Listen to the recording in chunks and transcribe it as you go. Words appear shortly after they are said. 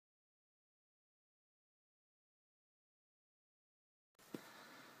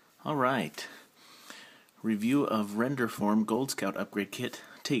Alright, review of Renderform Gold Scout Upgrade Kit,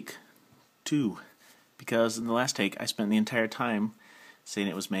 take 2. Because in the last take I spent the entire time saying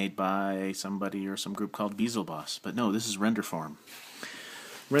it was made by somebody or some group called Beelzebub, but no, this is Renderform.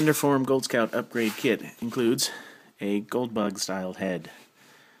 Renderform Gold Scout Upgrade Kit includes a Goldbug styled head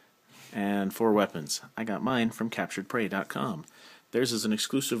and 4 weapons. I got mine from CapturedPrey.com. Theirs is an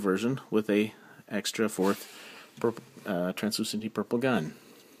exclusive version with a extra 4th translucency purple gun.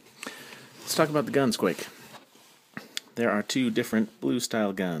 Let's talk about the guns quick. There are 2 different blue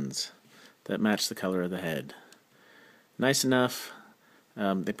style guns that match the color of the head. Nice enough.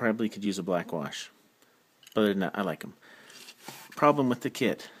 They probably could use a black wash. Other than that, I like them. Problem with the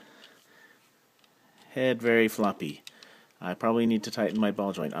kit. Head very floppy. I probably need to tighten my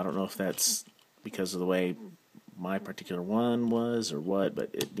ball joint. I don't know if that's because of the way my particular one was or what,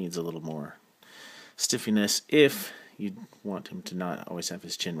 but it needs a little more stiffiness if you want him to not always have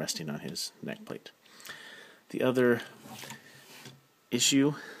his chin resting on his neck plate. The other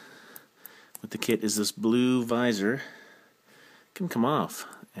issue with the kit is this blue visor can come off,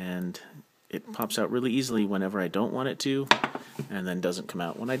 and it pops out really easily whenever I don't want it to, and then doesn't come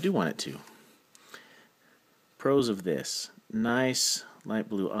out when I do want it to. Pros of this: nice light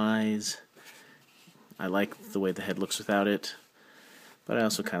blue eyes. I like the way the head looks without it, but I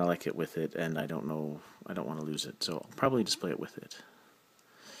also kind of like it with it, and I don't want to lose it, so I'll probably display it with it.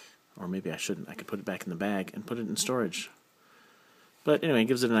 Or maybe I shouldn't. I could put it back in the bag and put it in storage. But anyway, it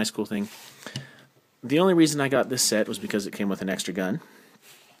gives it a nice cool thing. The only reason I got this set was because it came with an extra gun,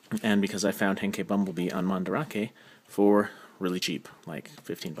 and because I found Henkei Bumblebee on Mandarake for really cheap, like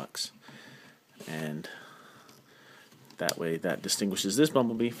 15 bucks. And that way that distinguishes this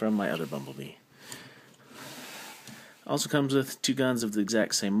Bumblebee from my other Bumblebee. Also comes with 2 guns of the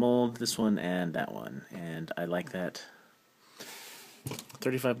exact same mold, this one and that one, and I like that.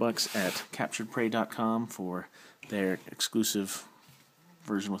 35 bucks at CapturedPrey.com for their exclusive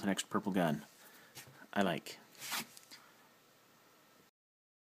version with an extra purple gun. I like.